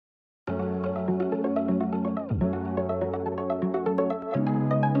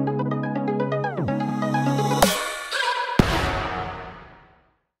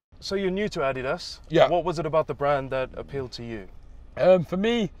So you're new to Adidas. Yeah. What was it about the brand that appealed to you? For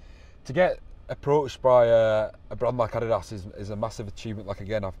me, to get approached by a brand like Adidas is a massive achievement. Like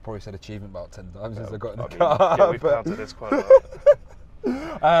again, I've probably said achievement about 10 times since I got in the car. Yeah, we've counted this quite a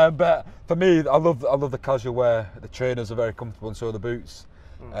lot. But for me, I love the casual wear. The trainers are very comfortable, and so are the boots.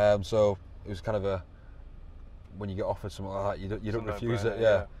 So it was kind of a, when you get offered something like that, you don't refuse it.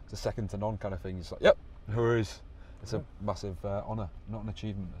 Yeah, it's a second to none kind of thing. It's like, yep, no worries. It's a massive honour, not an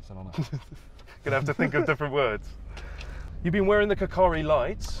achievement. It's an honour. Gonna have to think of different words. You've been wearing the Kakari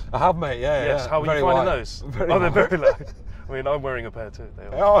lights. I have, mate. Yeah. Yes. Yeah. How are you finding those? Very oh, they're light. very light. I mean, I'm wearing a pair too. They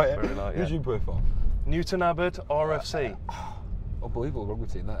are Oh, yeah. very light. Who'd Yeah. you play for? Newton Abbott, RFC. Unbelievable rugby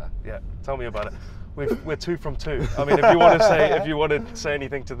team there. Yeah. Tell me about it. We're 2 from 2. I mean, if you want to say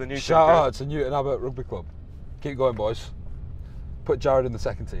anything to the Newton. Shout out to Newton Abbott Rugby Club. Keep going, boys. Put Jared in the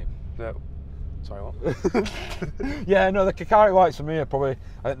second team. Yeah. Sorry, what? Yeah, no, the Kakari whites for me are probably,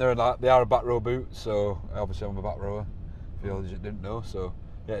 I think they are a back row boot, so obviously I'm a back rower, for you that didn't know, so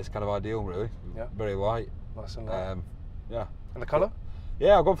yeah, it's kind of ideal really. Yeah. Very light. Nice and light. Yeah. And the colour?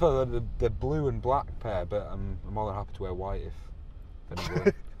 Yeah, I've gone for the blue and black pair, but I'm more than happy to wear white if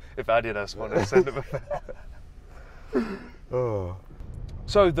anybody. If Adidas want to send them a Oh.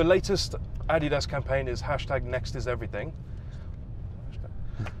 So the latest Adidas campaign is #NextIsEverything.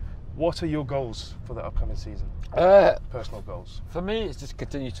 What are your goals for the upcoming season? Personal goals. For me, it's just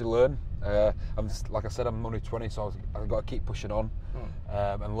continue to learn. Like I said, I'm only 20, so I've got to keep pushing on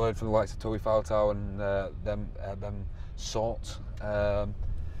and learn from the likes of Toby Fautau and them sort.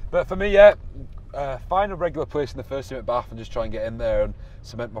 But for me, find a regular place in the first team at Bath and just try and get in there and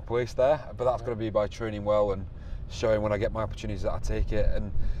cement my place there. But that's going to be by training well and showing when I get my opportunities that I take it,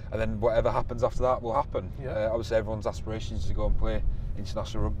 and then whatever happens after that will happen. Yeah. Obviously, everyone's aspirations is to go and play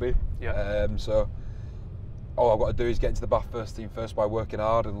international rugby. Yeah. So all I've got to do is get into the Bath first team first by working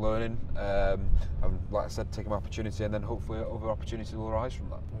hard and learning, and like I said, taking my opportunity, and then hopefully other opportunities will arise from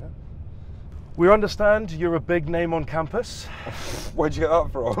that. Yeah. We understand you're a big name on campus. Where'd you get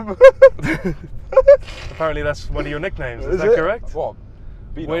that from? Apparently that's one of your nicknames, is that it? correct? What?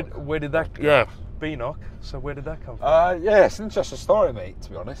 Where did that, yeah, B-Knock, so where did that come from? Yeah, it's an interesting story, mate, to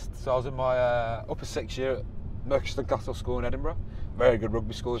be honest. So I was in my upper 6th year at Merchiston Castle School in Edinburgh. Very good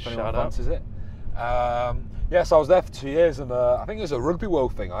rugby school if anyone fancies it. Yeah, so I was there for 2 years, and I think it was a Rugby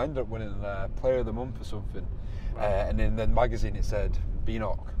World thing. I ended up winning Player of the Month or something. And in the magazine it said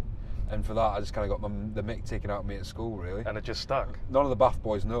B-Knock. And for that, I just kind of got the mick taken out of me at school, really. And it just stuck. None of the Bath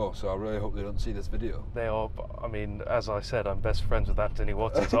boys know, so I really hope they don't see this video. They are, I mean, as I said, I'm best friends with Anthony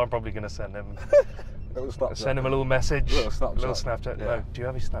Watson, so I'm probably going to send him a little message. A little Snapchat. Yeah. No, do you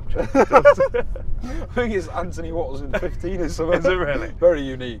have any Snapchat? I think it's Anthony Watson 15 or something. Is it really? Very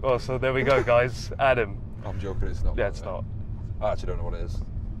unique. Well, so there we go, guys. Add him. I'm joking, it's not. Yeah, it's not. I actually don't know what it is.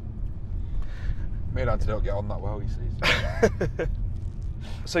 Me and Anthony don't get on that well, you see.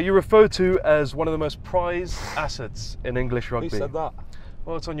 So you're referred to as one of the most prized assets in English rugby. Who said that?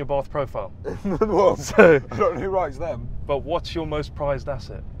 Well, it's on your Bath profile. Well, So, I don't know who writes them. but what's your most prized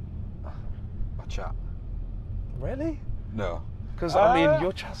asset? My chat. Really? No. Because, I mean,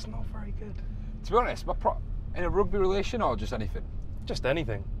 your chat's not very good. To be honest, in a rugby relation or just anything? Just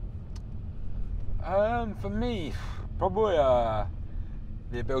anything. For me, probably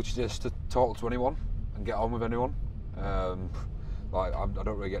the ability just to talk to anyone and get on with anyone. Like I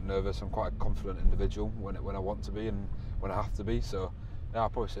don't really get nervous. I'm quite a confident individual when I want to be and when I have to be. So yeah, I'll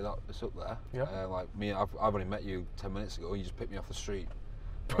probably say that it's up there. Yeah. Like me, I've only met you 10 minutes ago. You just picked me off the street.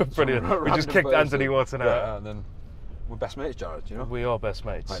 Brilliant. We just kicked Anthony Watson out. Yeah, and then we're best mates, Jared. You know. We are best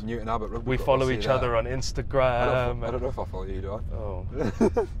mates. Like Newton Abbott Rugby We Club, follow I'll see each you other there. on Instagram. I don't know if I follow you, do I? Oh.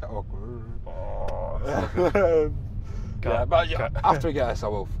 Awkward. Yeah, but after we get this, I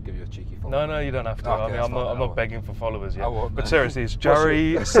will give you a cheeky follow. No, you don't have to. Okay, I mean, I'm not begging for followers yet. I won't, but no. seriously, it's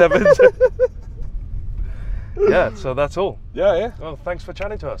Jerry7. Yeah, so that's all. Yeah. Well, thanks for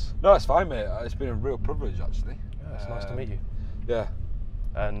chatting to us. No, it's fine, mate. It's been a real privilege, actually. Yeah, it's nice to meet you. Yeah.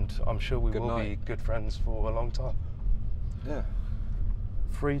 And I'm sure we will be night. good friends for a long time. Yeah.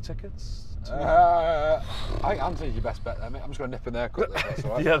 Free tickets? I think Anthony's your best bet there, mate. I'm just going to nip in there quickly. That's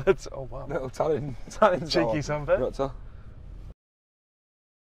all right. Yeah, that's. Oh, wow. Little talent Cheeky sunbed. You got to?